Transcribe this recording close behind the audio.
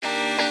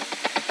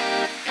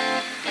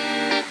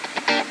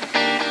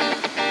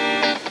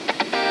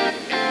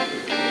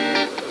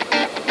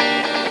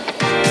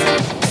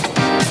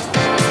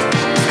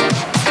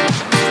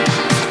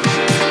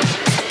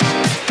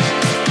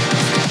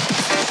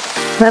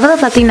Level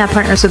Up Latina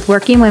partners with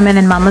working women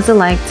and mamas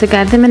alike to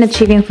guide them in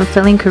achieving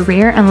fulfilling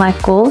career and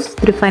life goals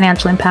through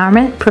financial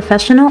empowerment,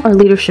 professional or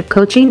leadership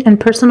coaching, and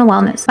personal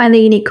wellness. Find the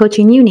unique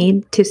coaching you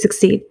need to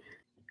succeed.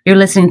 You're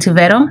listening to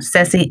Vero,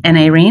 Ceci, and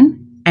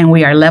Irene, and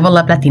we are Level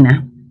Up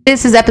Latina.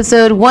 This is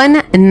episode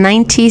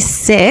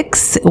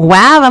 196.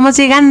 Wow, vamos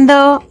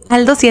llegando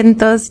al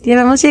 200. Ya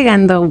vamos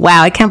llegando.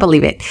 Wow, I can't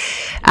believe it.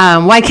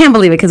 I can't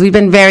believe it because we've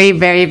been very,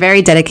 very,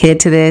 very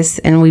dedicated to this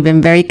and we've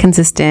been very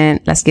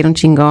consistent. Las quiero un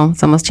chingo.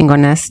 Somos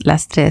chingonas,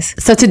 las tres.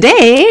 So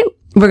today,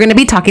 we're going to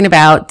be talking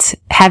about,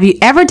 have you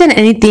ever done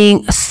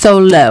anything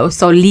solo,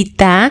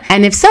 solita?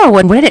 And if so,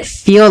 what did it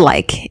feel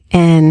like?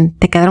 And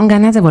 ¿te quedaron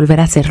ganas de volver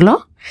a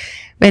hacerlo?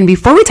 And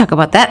before we talk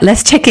about that,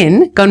 let's check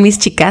in con mis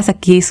chicas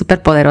aquí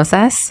súper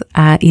poderosas,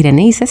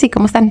 Irene y Ceci.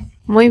 ¿Cómo están?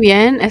 Muy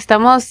bien.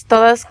 Estamos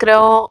todas,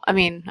 creo,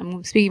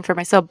 I'm speaking for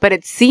myself, but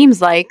it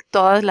seems like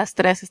todas las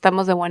tres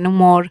estamos de buen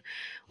humor.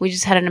 We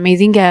just had an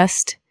amazing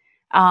guest,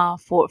 and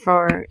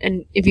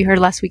if you heard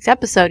last week's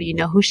episode, you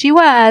know who she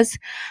was.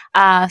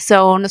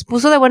 So nos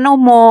puso de buen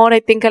humor, I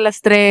think, a las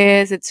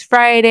tres. It's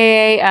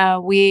Friday.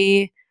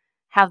 We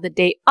have the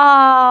day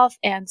off.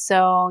 And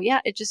so, yeah,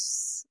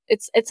 it's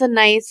a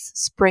nice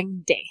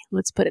spring day.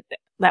 Let's put it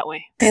that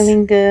way.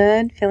 Feeling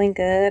good.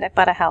 I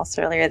bought a house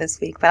earlier this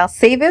week, but I'll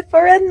save it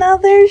for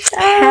another show.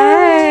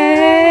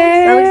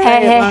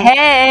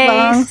 Hey.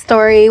 Long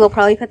story. We'll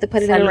probably have to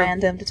put it in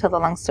random to tell the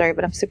long story,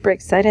 but I'm super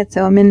excited.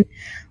 So I'm in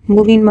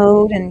moving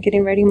mode and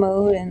getting ready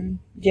mode, and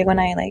Diego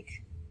and I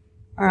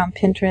are on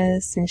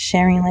Pinterest and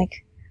sharing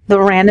the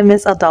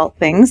randomest adult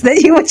things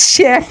that you would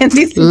share in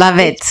these. Love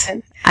it.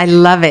 I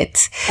love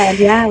it. And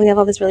yeah, we have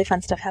all this really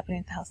fun stuff happening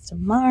at the house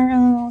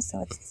tomorrow.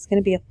 So it's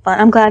going to be fun.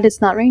 I'm glad it's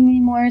not raining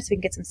anymore so we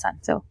can get some sun.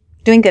 So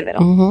doing good, Vero.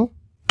 Mm-hmm.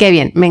 Qué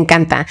bien, me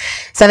encanta.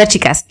 So, a ver,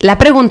 chicas, la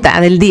pregunta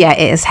del día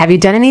es, have you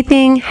ever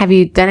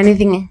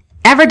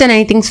done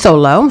anything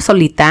solo,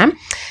 solita?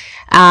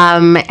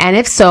 And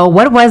if so,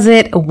 what was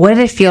it? What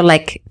did it feel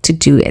like to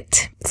do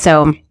it?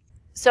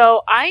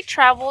 So I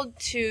traveled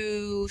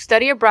to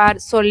study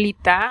abroad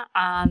solita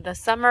the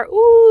summer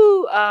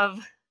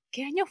of...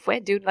 ¿Qué año fue,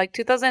 dude?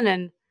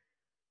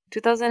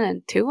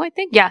 2002, I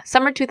think? Yeah,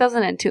 summer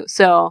 2002.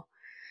 So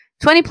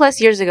 20 plus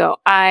years ago,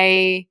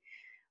 I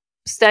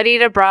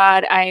studied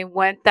abroad. I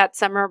went that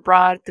summer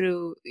abroad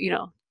through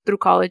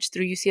college,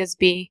 through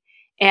UCSB.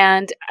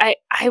 And I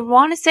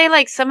want to say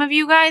some of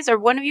you guys or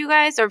one of you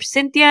guys or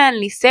Cynthia and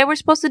Lise were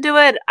supposed to do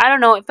it. I don't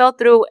know. It fell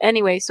through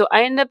anyway. So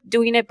I ended up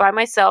doing it by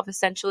myself,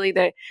 essentially.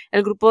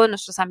 El grupo de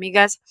nuestras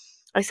amigas.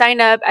 I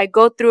sign up, I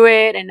go through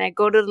it, and I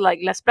go to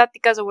las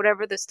prácticas or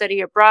whatever, the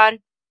study abroad.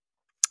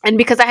 And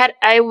because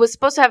I was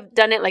supposed to have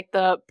done it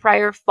the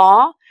prior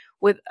fall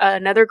with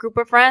another group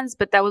of friends,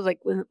 but that was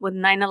when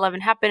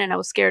 9/11 happened and I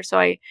was scared, so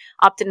I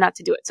opted not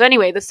to do it. So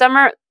anyway, the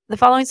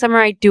following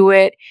summer I do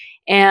it,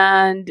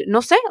 and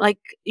no sé,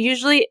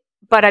 usually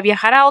para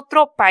viajar a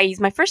otro país,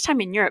 my first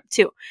time in Europe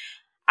too.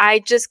 I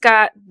just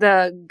got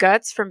the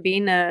guts from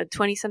being a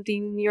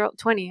 20-something-year-old,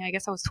 20, I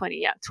guess I was 20,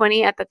 yeah,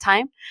 20 at the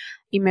time.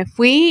 Y me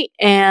fui,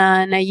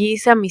 and allí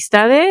hice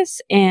amistades,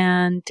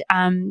 and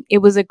it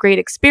was a great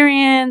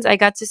experience. I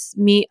got to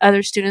meet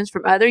other students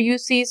from other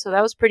UCs, so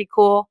that was pretty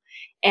cool.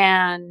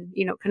 And,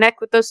 connect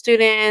with those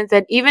students.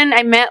 And even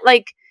I met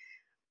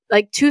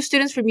two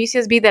students from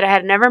UCSB that I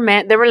had never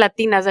met. They were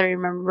Latinas, I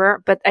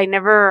remember, but I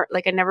never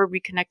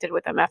reconnected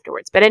with them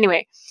afterwards. But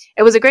anyway,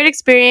 it was a great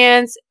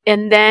experience.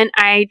 And then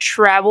I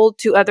traveled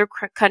to other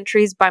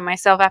countries by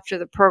myself after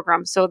the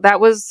program. So that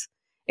was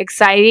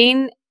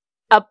exciting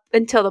up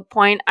until the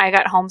point I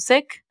got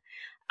homesick.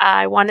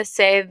 I want to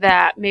say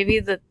that maybe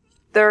the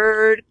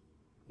third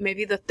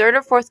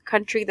or fourth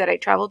country that I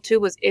traveled to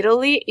was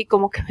Italy. Y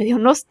como que me dio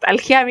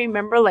nostalgia. I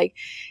remember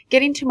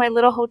getting to my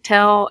little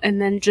hotel and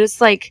then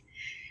just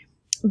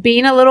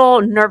being a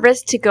little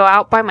nervous to go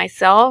out by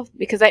myself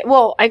because I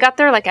got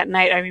there at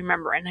night, I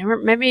remember. And I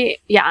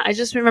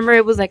just remember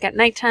it was at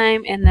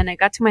nighttime, and then I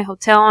got to my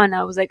hotel and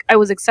I was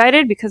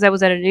excited because I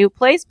was at a new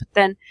place, but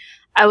then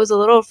I was a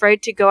little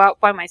afraid to go out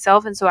by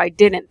myself, and so I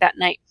didn't that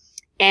night.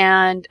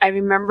 And I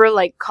remember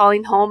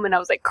calling home, and I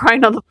was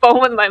crying on the phone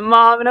with my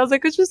mom, and I was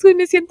it's just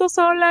me siento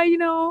sola,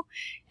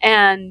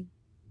 And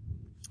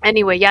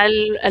anyway, ya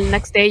el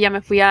next day ya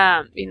me fui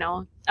a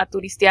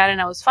turistear, and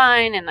I was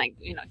fine, and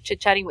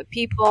chit-chatting with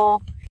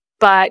people.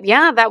 But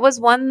yeah, that was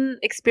one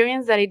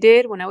experience that I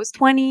did when I was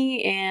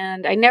 20,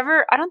 and I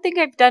don't think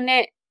I've done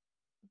it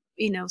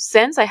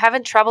since. I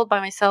haven't traveled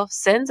by myself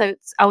since.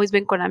 It's always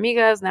been con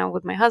amigas, now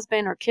with my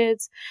husband or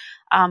kids,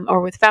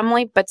 or with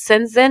family. But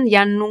since then,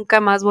 ya nunca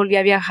más volví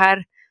a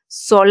viajar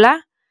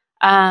sola.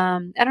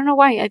 I don't know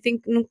why. I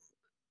think, no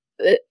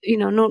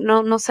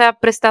se ha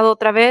prestado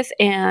otra vez.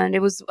 And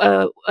it was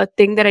a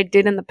thing that I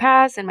did in the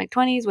past, in my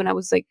 20s, when I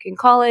was in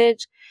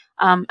college.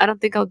 I don't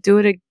think I'll do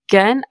it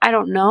again. I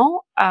don't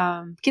know.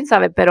 Quién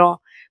sabe,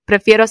 pero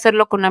prefiero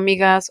hacerlo con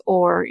amigas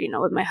or,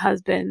 with my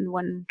husband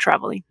when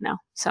traveling now.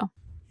 So.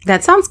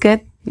 That sounds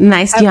good.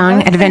 Nice,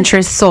 young,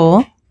 adventurous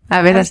soul.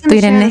 A ver,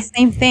 the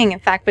same thing, in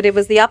fact, but it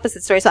was the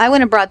opposite story. So I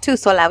went abroad too,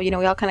 sola. We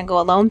all kind of go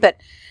alone, but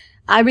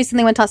I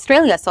recently went to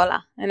Australia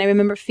sola, and I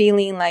remember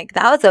feeling like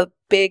that was a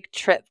big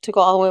trip to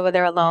go all the way over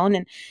there alone.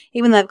 And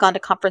even though I've gone to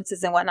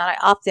conferences and whatnot, I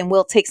often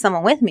will take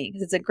someone with me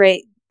because it's a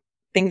great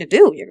thing to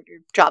do. Your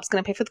job's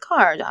going to pay for the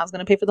car, your job's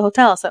going to pay for the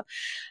hotel. So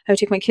I would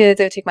take my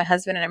kids, I would take my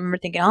husband, and I remember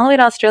thinking all the way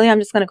to Australia, I'm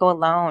just going to go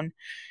alone.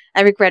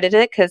 I regretted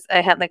it because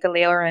I had like a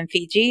layover in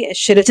Fiji. I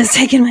should have just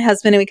taken my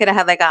husband and we could have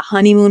had like a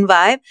honeymoon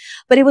vibe.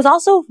 But it was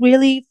also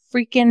really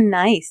freaking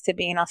nice to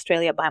be in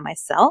Australia by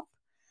myself.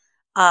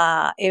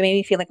 It made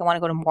me feel like I want to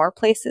go to more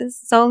places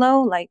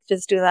solo, like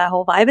just do that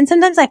whole vibe. And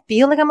sometimes I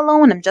feel like I'm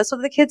alone when I'm just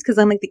with the kids because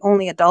I'm like the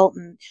only adult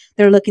and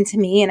they're looking to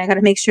me and I got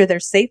to make sure they're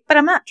safe, but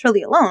I'm not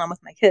truly alone. I'm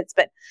with my kids,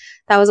 but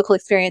that was a cool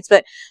experience.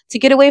 But to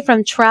get away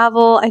from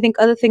travel, I think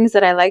other things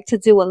that I like to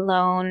do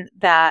alone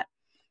that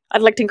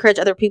I'd like to encourage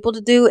other people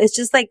to do is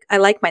just like, I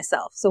like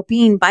myself. So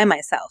being by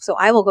myself. So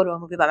I will go to a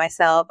movie by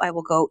myself. I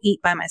will go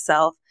eat by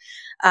myself.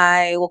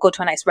 I will go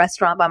to a nice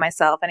restaurant by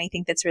myself. And I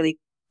think that's really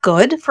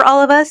good for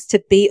all of us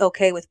to be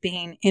okay with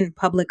being in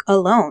public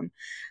alone.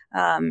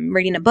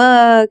 Reading a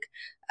book,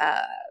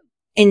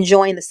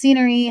 enjoying the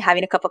scenery,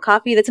 having a cup of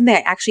coffee. That's something I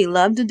actually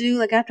love to do.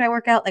 Like after I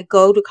work out, like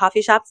go to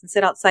coffee shops and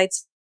sit outside.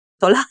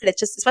 It's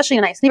just, especially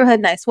a nice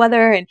neighborhood, nice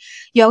weather, and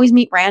you always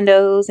meet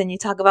randos and you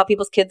talk about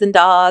people's kids and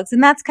dogs.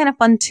 And that's kind of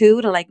fun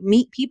too, to like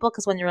meet people,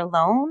 because when you're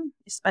alone,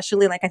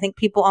 especially like I think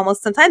people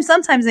almost sometimes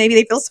maybe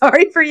they feel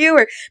sorry for you,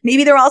 or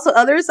maybe there are also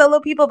other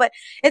solo people, but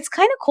it's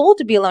kind of cool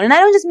to be alone. And I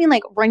don't just mean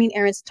like running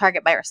errands to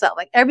Target by yourself.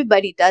 Like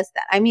everybody does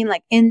that. I mean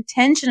like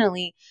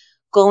intentionally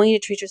going to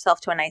treat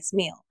yourself to a nice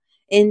meal,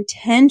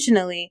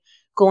 intentionally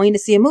going to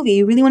see a movie.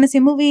 You really want to see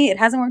a movie? It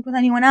hasn't worked with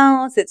anyone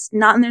else. It's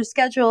not in their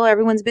schedule.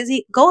 Everyone's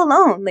busy. Go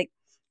alone. Like,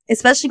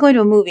 especially going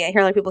to a movie. I hear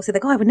a lot of people say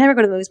like, oh, I would never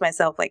go to the movies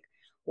myself. Like,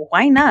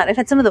 why not? I've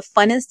had some of the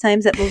funnest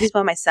times at movies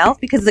by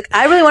myself because like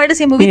I really wanted to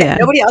see a movie that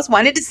nobody else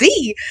wanted to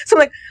see. So I'm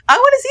like, I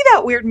want to see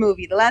that weird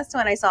movie. The last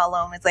one I saw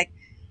alone, it's like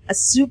a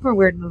super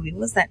weird movie.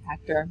 What was that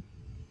actor?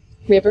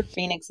 River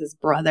Phoenix's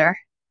brother.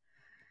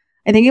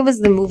 I think it was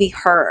the movie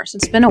Her. So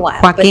it's been a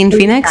while. Joaquin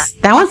Phoenix?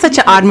 That one's such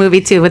an odd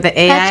movie too with the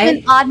AI. That's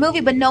an odd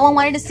movie, but no one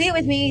wanted to see it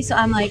with me. So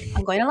I'm like,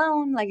 I'm going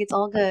alone. Like, it's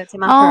all good. Yo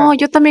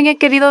también he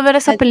querido ver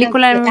esa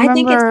película. I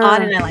think it's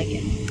odd and I like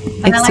it.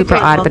 And it's super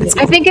odd, but it's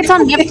I think it's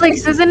on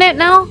Netflix, isn't it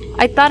now?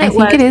 I thought it was.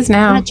 I think it is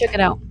now. I'm going to check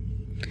it out.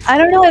 I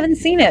don't know. I haven't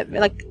seen it.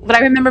 Like, but I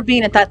remember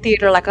being at that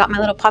theater. Like, I got my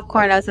little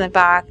popcorn. I was in the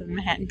back of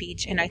Manhattan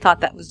Beach, and I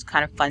thought that was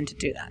kind of fun to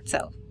do that.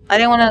 So I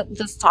didn't want to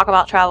just talk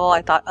about travel.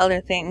 I thought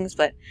other things,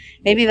 but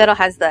maybe Vero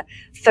has the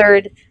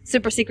third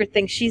super secret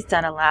thing she's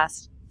done a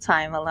last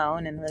time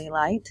alone and really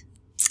liked.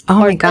 Oh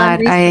my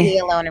God.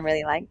 Alone and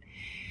really liked.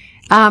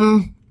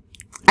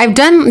 I've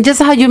done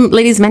just how you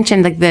ladies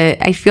mentioned, like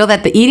I feel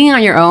that the eating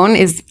on your own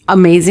is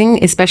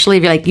amazing, especially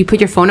if you're like, you put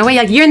your phone away,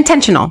 like you're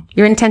intentional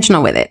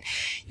with it.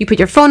 You put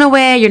your phone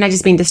away, you're not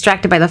just being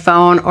distracted by the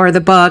phone or the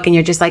book, and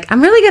you're just like,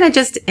 I'm really going to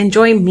just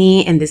enjoy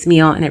me and this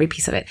meal and every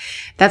piece of it.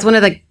 That's one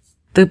of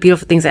the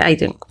beautiful things that I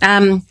do.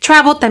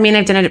 Travel, I mean,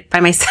 I've done it by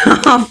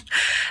myself.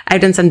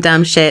 I've done some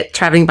dumb shit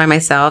traveling by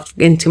myself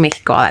into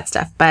Mexico, all that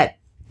stuff, but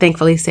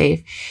thankfully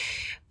safe.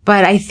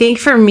 But I think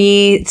for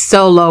me,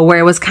 solo, where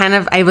it was kind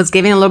of, I was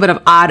giving a little bit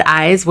of odd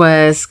eyes,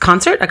 was a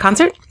concert.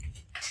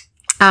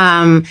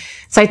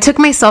 So I took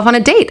myself on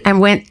a date. I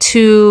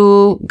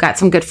got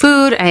some good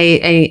food.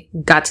 I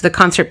got to the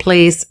concert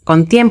place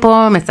con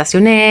tiempo, me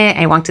estacioné.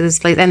 I walked to this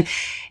place.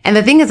 And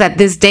the thing is that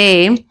this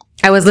day,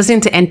 I was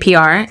listening to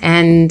NPR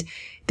and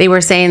they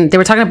were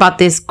talking about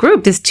this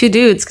group, these two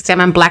dudes, se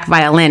llaman Black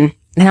Violin.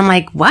 And I'm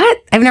like,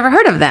 what? I've never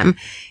heard of them.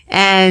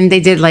 And they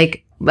did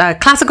like,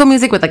 classical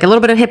music with like a little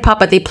bit of hip hop,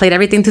 but they played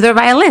everything through their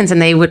violins,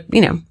 and they would,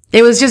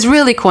 it was just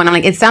really cool. And I'm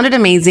like, it sounded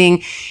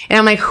amazing. And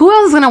I'm like, who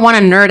else is going to want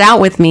to nerd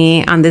out with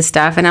me on this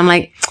stuff? And I'm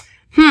like,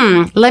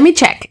 let me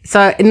check.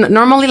 So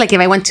normally, like if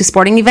I went to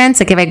sporting events,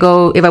 like if I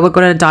would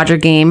go to a Dodger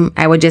game,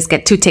 I would just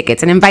get 2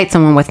 tickets and invite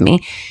someone with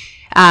me.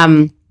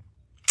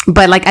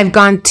 But like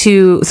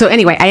so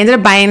anyway, I ended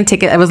up buying a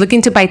ticket. I was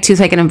looking to buy 2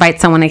 so I can invite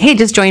someone like, hey,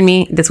 just join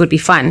me. This would be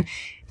fun.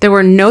 There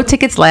were no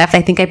tickets left.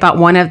 I think I bought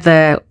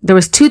there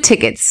was 2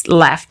 tickets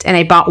left and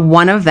I bought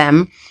one of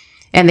them,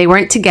 and they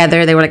weren't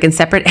together. They were like in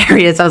separate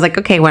areas. I was like,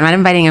 okay, well, I'm not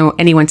inviting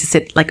anyone to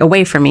sit like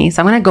away from me.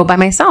 So I'm going to go by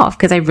myself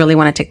because I really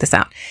want to check this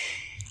out.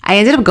 I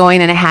ended up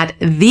going and I had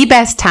the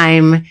best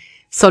time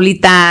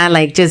solita,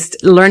 like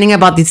just learning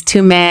about these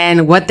 2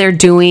 men, what they're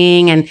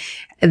doing, and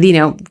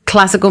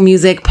classical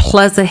music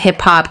plus the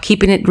hip hop,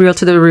 keeping it real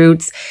to the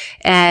roots.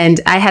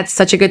 And I had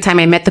such a good time.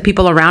 I met the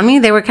people around me.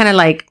 They were kind of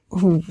like,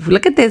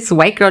 look at this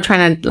white girl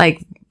trying to like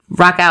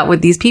rock out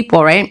with these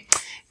people, right?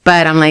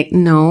 But I'm like,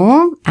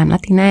 no, I'm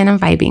Latina and I'm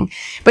vibing.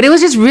 But it was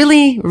just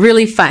really,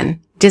 really fun.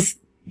 Just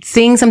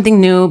seeing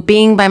something new,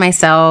 being by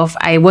myself.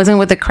 I wasn't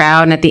with the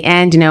crowd. And at the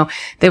end,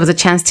 there was a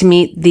chance to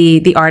meet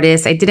the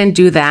artist. I didn't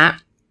do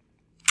that.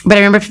 But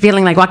I remember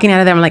feeling like walking out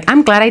of there, I'm like,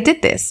 I'm glad I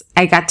did this.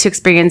 I got to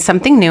experience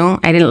something new.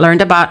 I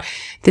learned about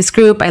this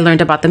group. I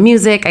learned about the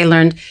music. I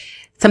learned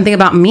something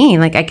about me.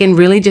 Like I can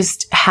really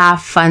just have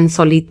fun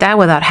solita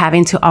without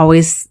having to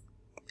always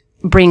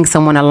bring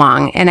someone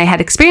along. And I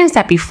had experienced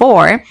that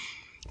before,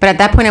 But at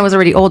that point, I was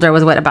already older. I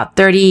was about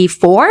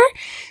 34?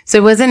 So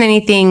it wasn't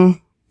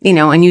anything,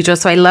 unusual.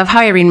 So I love how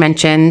Irene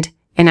mentioned,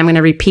 and I'm going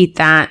to repeat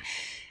that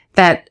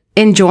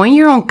enjoying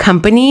your own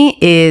company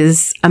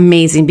is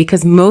amazing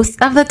because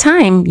most of the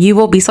time you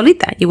will be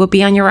solita. You will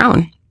be on your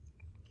own,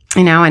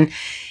 and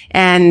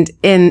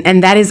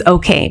that is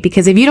okay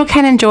because if you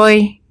can't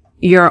enjoy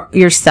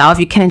yourself,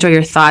 you can't enjoy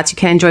your thoughts, you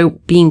can't enjoy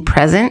being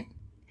present,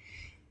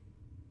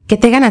 que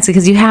te ganas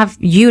because you have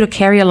you to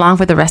carry along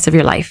for the rest of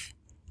your life.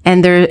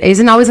 And there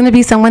isn't always going to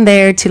be someone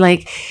there to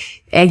like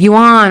egg you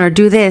on or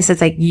do this. It's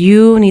like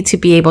you need to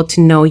be able to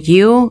know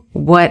you,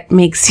 what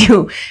makes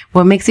you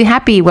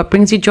happy, what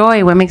brings you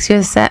joy, what makes you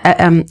upset,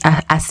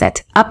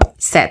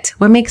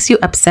 what makes you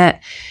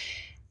upset,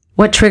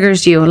 what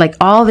triggers you, like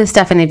all this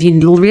stuff. And if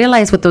you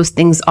realize what those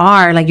things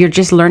are, like you're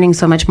just learning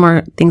so much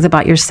more things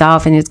about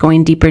yourself and it's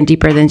going deeper and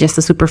deeper than just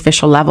the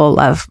superficial level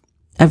of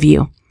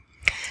you.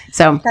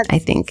 So I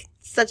think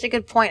such a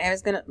good point. I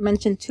was going to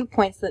mention 2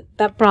 points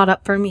that brought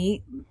up for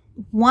me.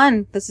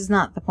 One, this is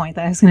not the point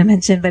that I was going to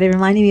mention, but it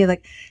reminded me of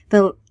like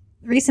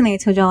recently I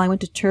told y'all I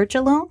went to church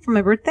alone for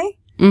my birthday.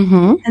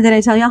 Mm-hmm. And then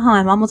I tell y'all how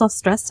my mom was all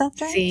stressed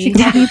after. Sí. She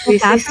called me for me.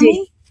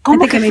 I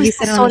think I maybe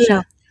said it on the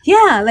show.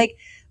 Yeah, like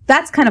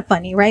that's kind of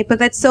funny, right? But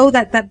that's so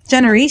that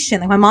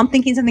generation, like my mom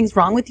thinking something's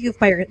wrong with you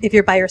if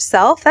you're by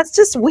yourself, that's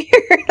just weird.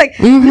 Like,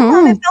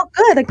 Mom, I felt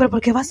good. Like, pero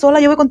 ¿por qué vas sola?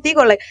 Yo voy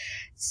contigo. Like,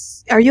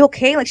 are you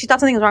okay? Like, she thought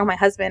something was wrong with my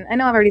husband. I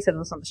know I've already said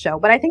this on the show,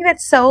 but I think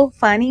that's so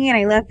funny. And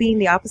I love being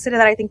the opposite of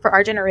that. I think for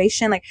our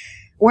generation, like,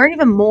 we're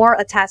even more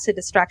attached to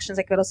distractions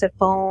like Vero said,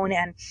 phone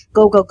and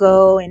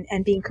go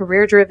and being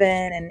career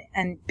driven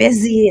and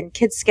busy and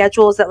kids'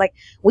 schedules that like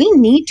we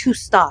need to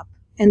stop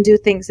and do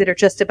things that are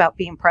just about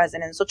being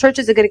present. And so church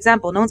is a good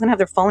example. No one's going to have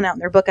their phone out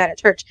and their book out at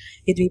church.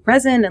 You have to be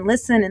present and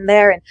listen and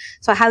there. And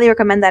so I highly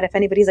recommend that if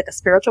anybody's like a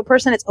spiritual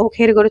person, it's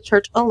okay to go to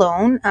church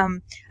alone.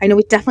 I know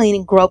we definitely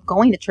didn't grow up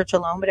going to church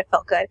alone, but it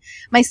felt good.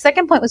 My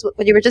second point was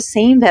what you were just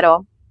saying,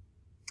 Vero,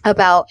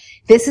 about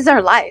this is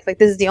our life. Like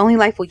this is the only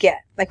life we get.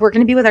 Like we're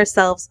going to be with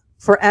ourselves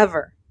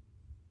forever.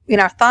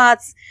 In our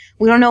thoughts,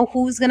 we don't know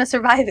who's going to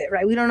survive it,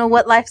 right? We don't know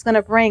what life's going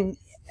to bring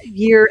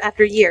year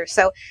after year.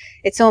 So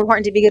it's so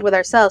important to be good with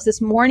ourselves.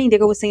 This morning,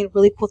 Diego was saying a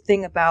really cool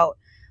thing about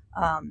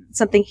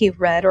something he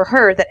read or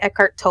heard that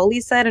Eckhart Tolle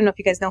said. I don't know if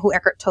you guys know who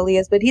Eckhart Tolle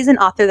is, but he's an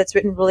author that's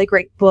written really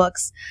great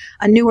books.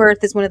 A New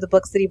Earth is one of the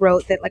books that he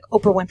wrote that like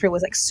Oprah Winfrey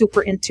was like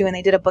super into, and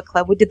they did a book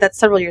club. We did that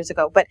several years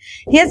ago, but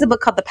he has a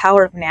book called The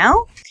Power of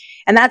Now.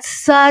 And that's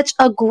such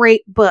a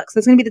great book. So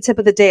it's going to be the tip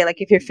of the day. Like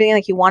if you're feeling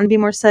like you want to be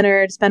more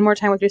centered, spend more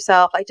time with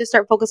yourself, like just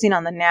start focusing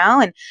on the now.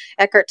 And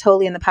Eckhart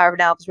Tolle and The Power of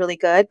Now was really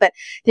good. But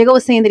Diego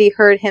was saying that he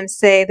heard him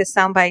say this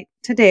soundbite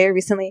today or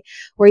recently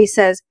where he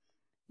says,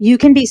 you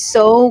can be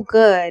so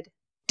good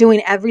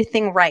doing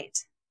everything right.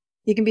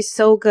 You can be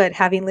so good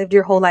having lived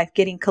your whole life,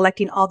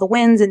 collecting all the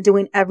wins and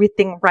doing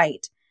everything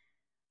right.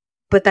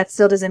 But that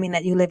still doesn't mean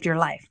that you lived your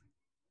life.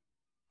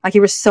 Like you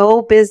were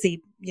so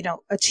busy,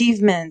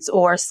 achievements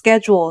or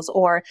schedules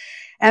or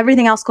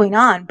everything else going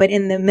on. But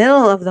in the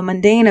middle of the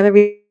mundane of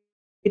every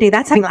day,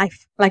 that's having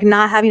life. Like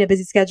not having a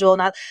busy schedule,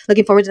 not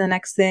looking forward to the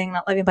next thing,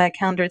 not living by a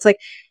calendar. It's like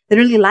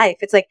literally life.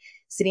 It's like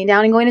sitting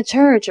down and going to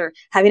church or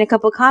having a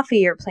cup of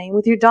coffee or playing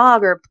with your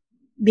dog or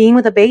being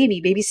with a baby.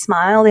 Babies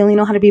smile. They only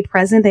know how to be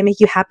present. They make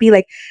you happy.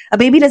 Like a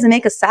baby doesn't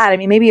make us sad. I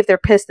mean, maybe if they're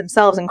pissed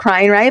themselves and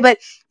crying, right? But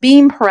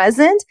being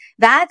present,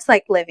 that's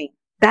like living.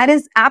 That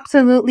is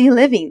absolutely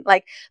living,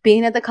 like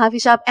being at the coffee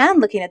shop and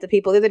looking at the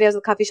people. The other day I was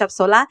at the coffee shop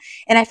sola,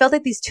 and I felt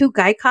like these 2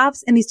 guy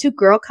cops and these 2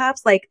 girl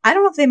cops, like, I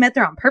don't know if they met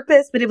there on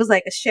purpose, but it was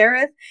like a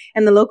sheriff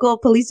and the local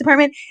police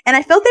department. And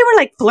I felt they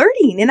were like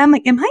flirting. And I'm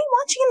like, am I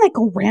watching like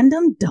a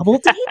random double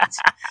date?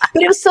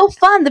 But it was so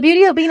fun. The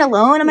beauty of being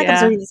alone. I'm like,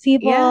 observing these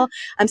people. Yeah.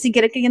 I'm seeing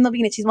being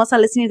a chismosa,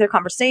 listening to their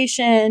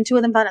conversation. 2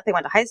 of them found out they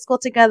went to high school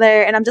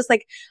together. And I'm just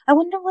like, I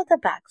wonder what the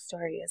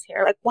backstory is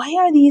here. Like, why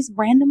are these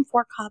random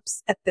 4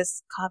 cops at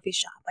this coffee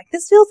shop? Like,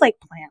 this feels like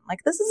planned.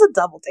 Like, this is a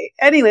double date.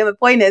 Anyway, the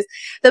point is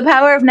the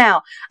power of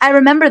now. I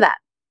remember that.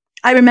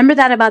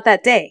 About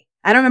that day.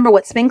 I don't remember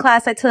what spin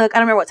class I took. I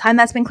don't remember what time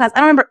that spin class.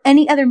 I don't remember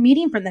any other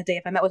meeting from that day.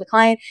 If I met with a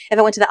client, if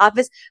I went to the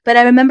office, but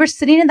I remember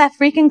sitting in that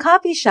freaking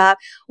coffee shop,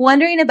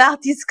 wondering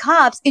about these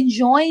cops,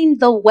 enjoying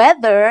the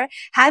weather,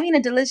 having a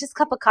delicious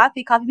cup of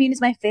coffee. Coffee bean is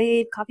my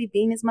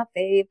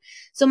fave.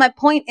 So my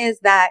point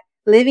is that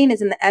living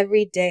is in the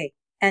everyday.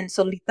 And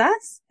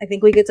solitas, I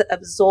think we get to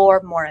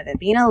absorb more of it.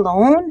 Being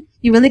alone,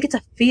 you really get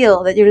to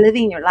feel that you're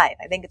living your life.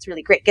 I think it's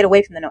really great. Get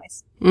away from the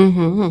noise.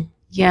 Mm-hmm.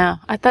 Yeah,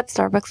 I thought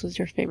Starbucks was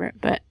your favorite,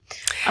 but...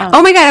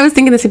 oh my God, I was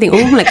thinking the same thing.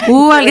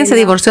 Alguien se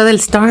divorció del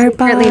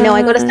Starbucks. Really, no,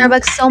 I go to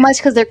Starbucks so much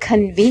because they're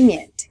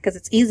convenient, because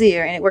it's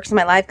easier and it works in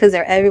my life because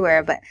they're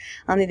everywhere. But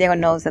only Diego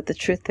knows that the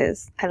truth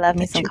is I love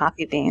me some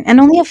coffee bean. And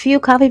only a few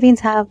coffee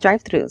beans have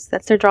drive-thrus.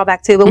 That's their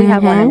drawback too. But we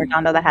have one in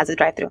Redondo that has a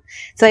drive-thru.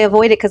 So I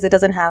avoid it because it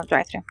doesn't have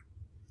drive-thru.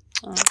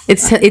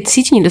 It's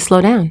teaching you to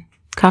slow down.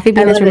 Coffee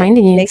bean is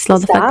reminding you to slow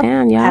the fuck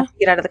down. Yeah. Have to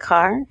get out of the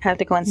car. Have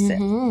to go and sit.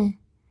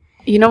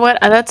 You know what?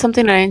 That's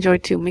something I enjoy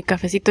too. Mi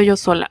cafecito yo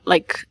sola.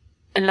 Like,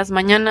 en las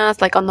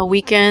mañanas, like on the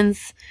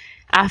weekends,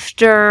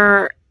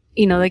 after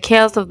the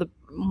chaos of the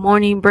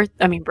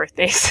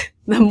birthdays,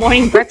 the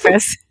morning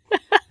breakfast.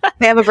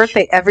 They have a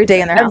birthday every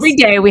day in their house. Every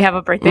day we have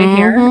a birthday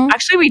here.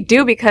 Actually, we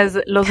do, because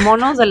los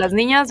monos de las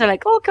niñas are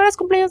like, oh, ¿qué hora es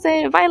cumpleaños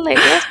de Violet?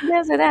 ¿Qué hora es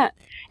cumpleaños de that?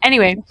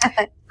 Anyway,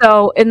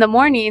 so in the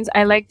mornings,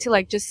 I like to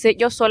like just sit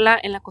yo sola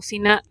en la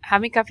cocina,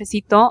 have mi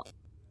cafecito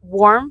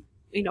warm,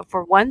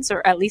 for once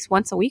or at least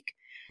once a week.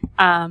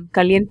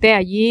 Caliente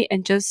allí,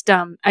 and just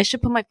I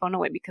should put my phone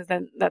away, because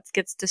then that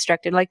gets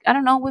distracted, like, I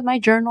don't know, with my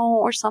journal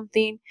or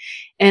something.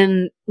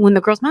 And when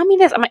the girls, mami,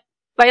 I'm like,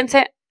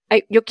 váyanse,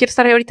 yo quiero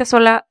estar ahorita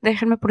sola,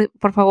 déjenme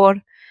por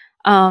favor.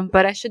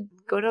 But I should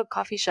go to a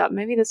coffee shop.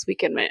 Maybe this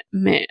weekend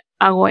me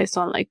hago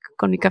eso, like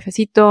con mi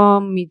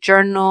cafecito, mi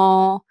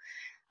journal.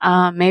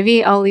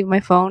 Maybe I'll leave my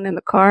phone in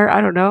the car.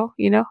 I don't know,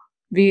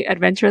 be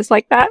adventurous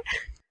like that.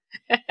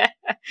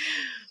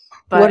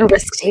 But, what a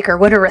risk taker.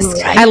 What a risk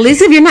taker. At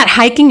least if you're not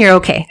hiking, you're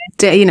okay.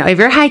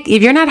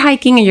 If you're not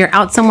hiking and you're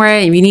out somewhere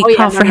and you need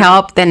call for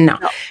help, then no.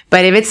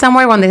 But if it's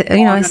somewhere when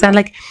it's not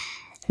like,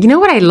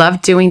 what I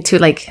love doing too,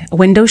 like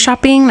window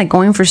shopping, like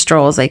going for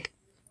strolls. Like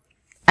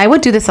I would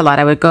do this a lot.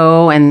 I would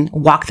go and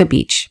walk the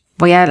beach.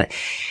 When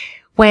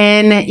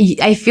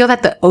I feel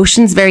that the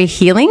ocean's very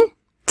healing,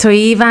 so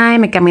iba y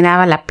me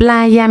caminaba a la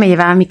playa, me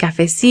llevaba mi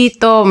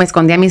cafecito, me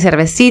escondía mi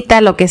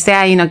cervecita, lo que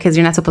sea, because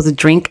you're not supposed to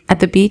drink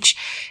at the beach.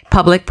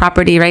 Public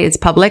property, right? It's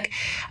public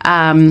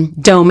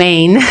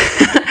domain.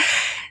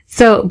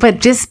 So,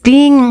 but just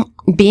being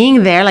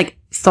there, like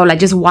sola,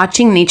 just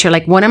watching nature.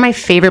 Like one of my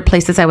favorite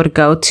places I would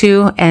go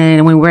to,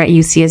 and when we were at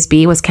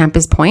UCSB, was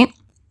Campus Point.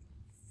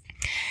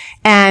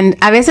 And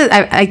a veces,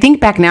 I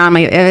think back now, a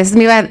veces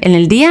me iba en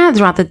el día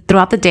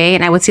throughout the day,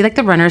 and I would see like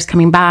the runners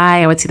coming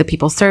by. I would see the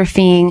people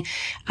surfing.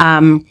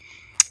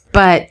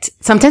 But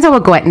sometimes I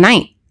would go at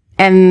night,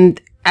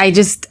 and I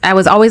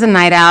was always a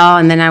night owl.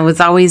 And then I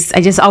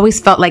just always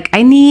felt like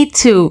I need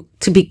to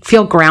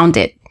feel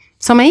grounded.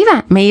 So me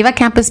iba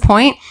Campus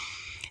Point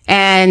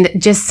and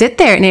just sit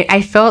there. And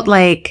I felt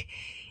like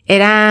me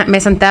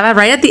sentaba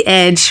right at the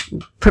edge,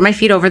 put my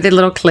feet over the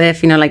little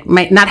cliff, like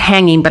not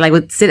hanging, but I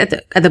would sit at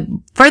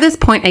the furthest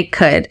point I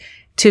could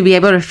to be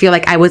able to feel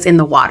like I was in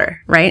the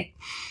water. Right.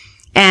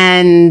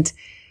 And,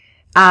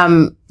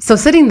 so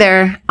sitting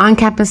there on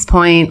Campus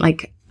Point,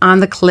 like on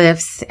the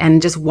cliffs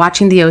and just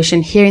watching the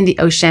ocean, hearing the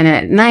ocean. And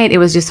at night, it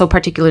was just so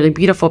particularly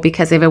beautiful,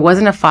 because if it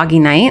wasn't a foggy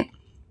night,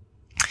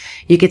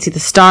 you could see the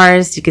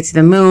stars, you could see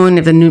the moon,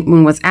 if the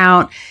moon was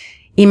out.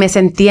 Y me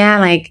sentía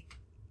like,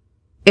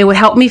 it would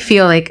help me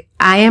feel like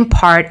I am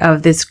part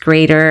of this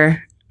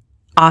greater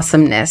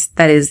awesomeness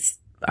that is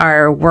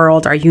our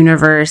world, our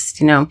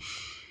universe,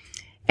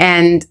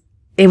 and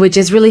it would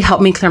just really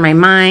help me clear my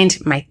mind,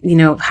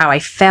 how I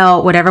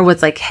felt, whatever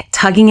was like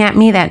tugging at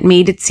me that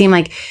made it seem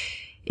like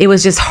it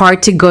was just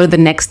hard to go to the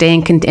next day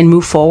and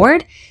move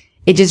forward.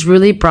 It just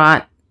really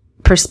brought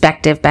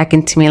perspective back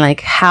into me,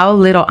 like how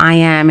little I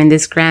am in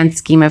this grand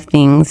scheme of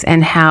things,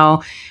 and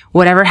how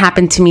whatever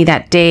happened to me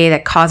that day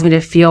that caused me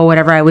to feel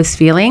whatever I was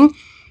feeling,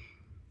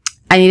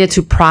 I needed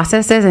to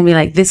process this and be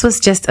like, this was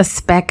just a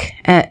speck,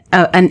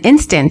 an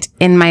instant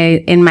in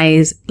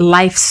my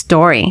life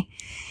story.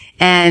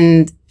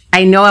 And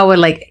I know I would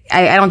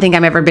I don't think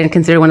I've ever been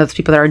considered one of those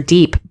people that are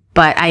deep,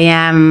 but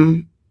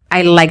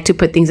I like to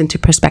put things into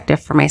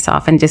perspective for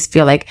myself and just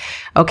feel like,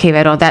 okay,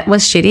 Vero, that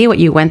was shitty, what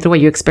you went through, what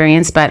you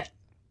experienced, but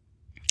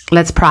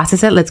let's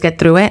process it. Let's get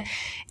through it.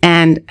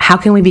 And how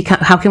can we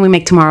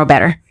make tomorrow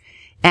better?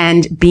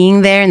 And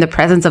being there in the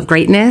presence of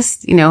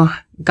greatness,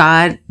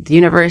 God, the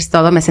universe,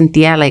 todo, me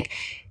sentía like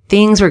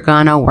things were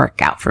gonna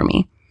work out for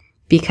me,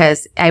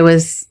 because I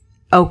was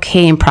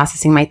okay in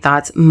processing my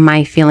thoughts,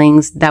 my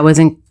feelings, that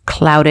wasn't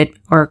clouded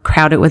or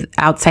crowded with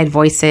outside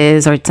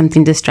voices or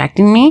something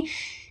distracting me.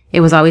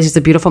 It was always just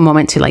a beautiful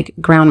moment to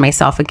ground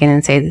myself again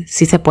and say,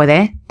 si se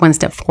puede, one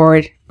step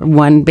forward,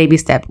 one baby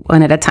step,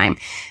 one at a time.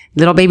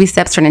 Little baby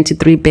steps turn into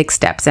 3 big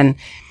steps. And,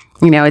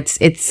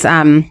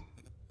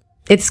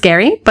 it's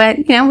scary, but,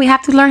 we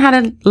have to learn how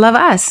to love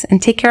us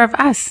and take care of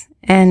us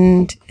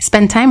and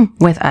spend time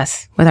with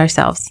us, with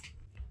ourselves.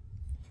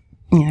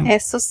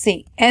 Eso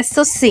sí.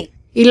 Eso sí.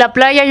 Y la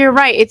playa, you're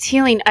right. It's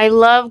healing. I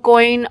love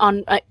going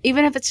on,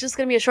 even if it's just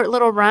going to be a short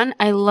little run,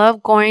 I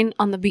love going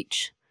on the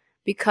beach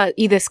y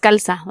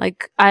descalza.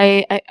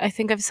 I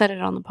think I've said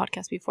it on the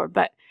podcast before,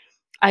 but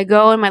I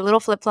go in my little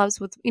flip-flops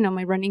with,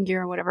 my running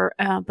gear or whatever,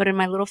 but in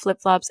my little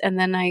flip-flops, and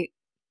then I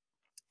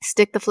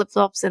stick the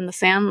flip-flops in the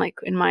sand,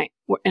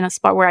 in a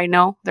spot where I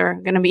know they're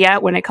going to be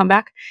at when I come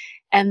back.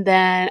 And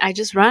then I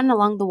just run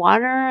along the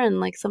water,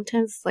 and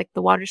sometimes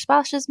the water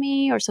splashes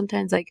me, or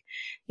sometimes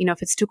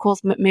if it's too cold,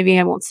 maybe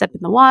I won't step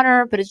in the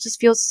water, but it just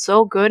feels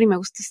so good. Y me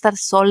gusta estar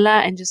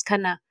sola and just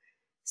kind of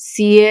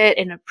see it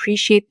and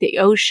appreciate the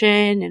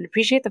ocean and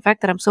appreciate the fact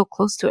that I'm so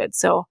close to it.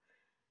 So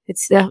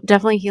it's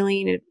definitely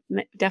healing. It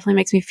definitely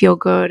makes me feel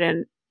good,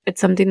 and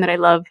it's something that I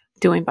love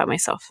doing by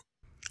myself.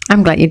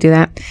 I'm glad you do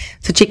that.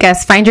 So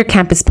chicas, find your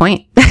Campus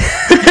Point.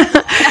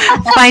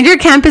 Find your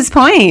Campus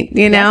Point,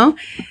 know?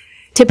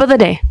 Tip of the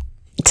day.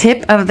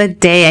 Tip of the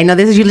day. I know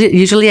this is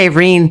usually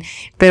Irene,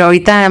 but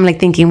ahorita I'm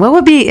thinking, what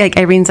would be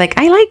Irene's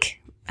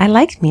I I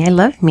like me. I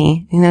love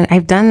me. You know,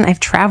 I've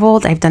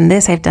traveled, I've done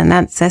this, I've done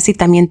that. Ceci,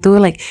 también tú.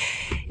 Like,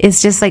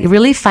 it's just like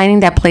really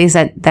finding that place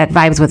that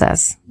vibes with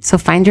us. So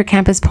find your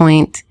campus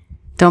point.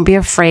 Don't be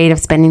afraid of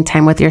spending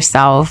time with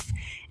yourself.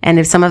 And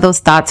if some of those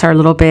thoughts are a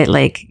little bit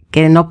like,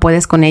 que no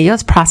puedes con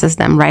ellos, process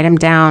them, write them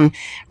down,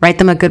 write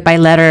them a goodbye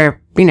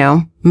letter, you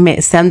know,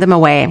 send them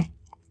away.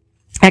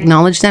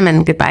 Acknowledge them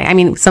and goodbye. I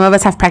mean, some of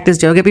us have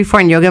practiced yoga before,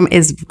 and yoga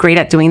is great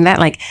at doing that.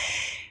 Like,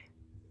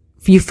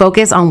 you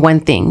focus on one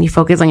thing. You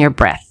focus on your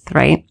breath,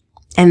 right?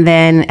 And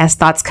then as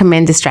thoughts come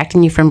in,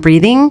 distracting you from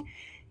breathing,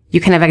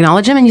 you kind of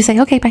acknowledge them and you say,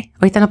 okay, bye.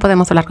 Ahorita no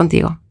podemos hablar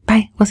contigo.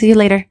 Bye. We'll see you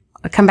later.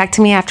 Come back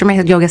to me after my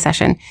yoga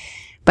session.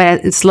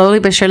 But slowly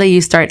but surely,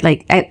 you start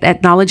like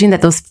acknowledging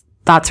that those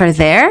thoughts are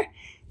there.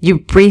 You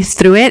breathe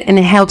through it, and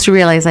it helps you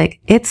realize like,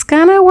 it's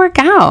gonna work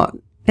out.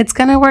 It's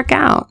gonna work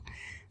out.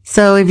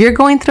 So if you're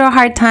going through a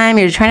hard time,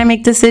 you're trying to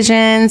make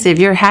decisions, if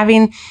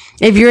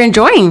you're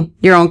enjoying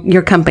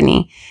your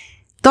company,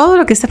 todo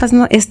lo que está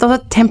pasando es todo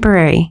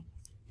temporary.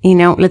 You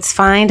know, let's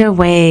find a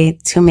way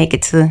to make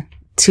it to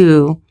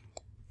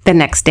the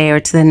next day or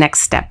to the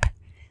next step.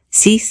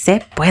 Sí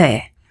se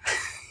puede.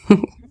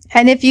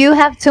 And if you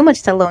have too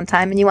much alone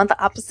time and you want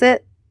the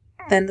opposite,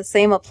 then the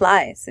same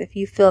applies. If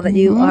you feel that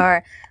you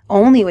are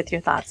only with your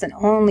thoughts and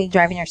only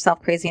driving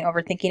yourself crazy and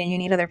overthinking and you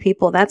need other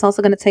people, that's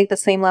also going to take the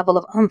same level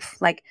of oomph.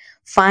 Like,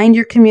 find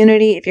your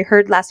community. If you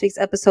heard last week's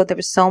episode, there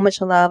was so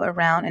much love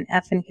around an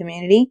effing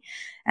community.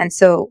 And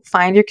so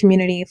find your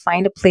community,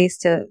 find a place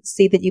to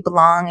see that you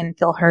belong and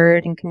feel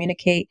heard, and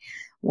communicate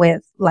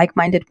with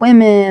like-minded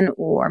women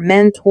or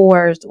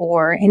mentors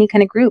or any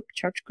kind of group,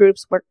 church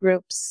groups, work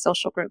groups,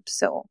 social groups.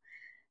 So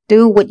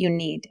do what you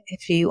need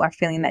if you are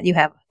feeling that you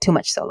have too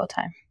much solo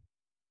time.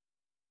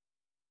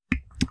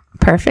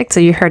 Perfect. So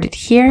you heard it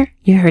here.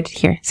 You heard it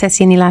here.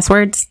 Ceci, any last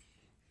words?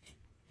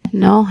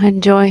 No,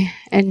 enjoy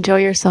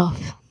yourself.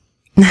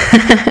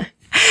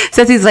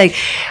 Ceci's like,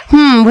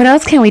 what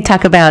else can we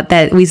talk about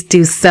that we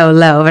do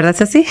solo? ¿Verdad,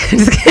 Ceci?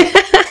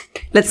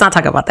 Let's not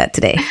talk about that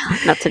today.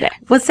 Not today.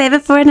 We'll save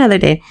it for another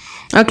day.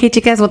 Okay,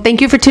 chicas. Well,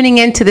 thank you for tuning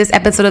in to this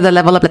episode of the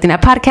Level Up Latina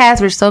podcast.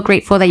 We're so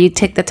grateful that you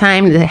took the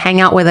time to hang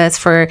out with us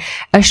for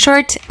a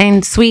short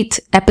and sweet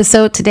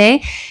episode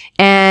today.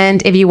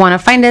 And if you want to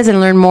find us and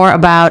learn more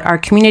about our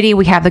community,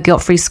 we have the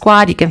Guilt Free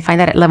Squad. You can find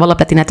that at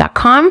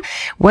leveluplatina.com,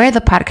 where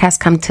the podcasts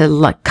come to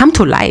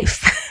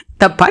life.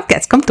 The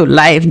podcasts come to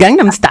life,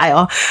 Gangnam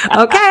Style.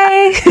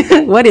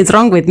 Okay. What is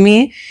wrong with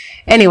me?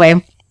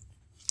 Anyway.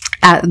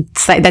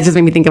 That just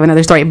made me think of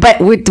another story.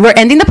 But we're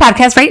ending the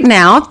podcast right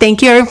now.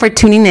 Thank you, everyone, for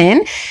tuning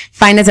in.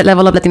 Find us at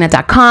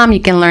leveluplatina.com. You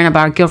can learn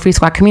about our Guilt Free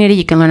Squad community.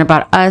 You can learn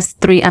about us,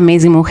 three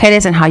amazing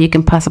mujeres, and how you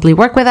can possibly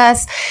work with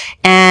us.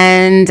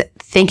 And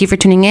thank you for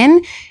tuning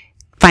in.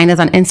 Find us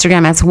on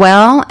Instagram as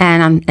well,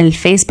 and on el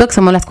Facebook.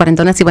 Somos las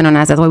cuarentonas y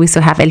buenonas. That's why we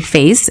still have el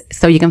Face.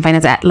 So you can find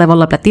us at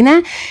Level Up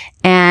Latina.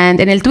 And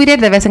en el Twitter,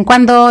 de vez en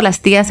cuando, las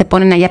tías se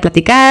ponen ahí a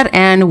platicar,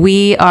 and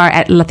we are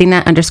at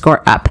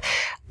Latina_up.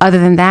 Other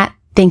than that,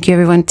 thank you,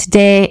 everyone,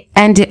 today.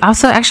 And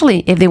also,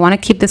 actually, if they want to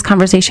keep this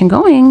conversation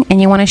going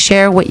and you want to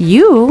share what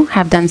you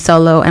have done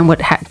solo and what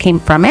came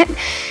from it,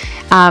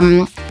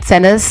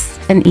 send us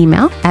an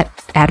email at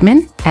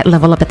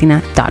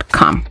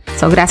admin@leveluplatina.com.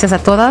 So, gracias a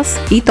todas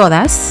y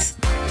todas.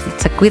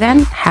 Se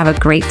cuidan. Have a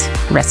great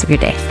rest of your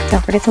day.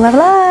 Don't forget to level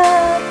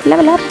up.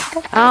 Level up.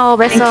 Oh,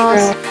 besos.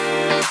 Thank you, girl.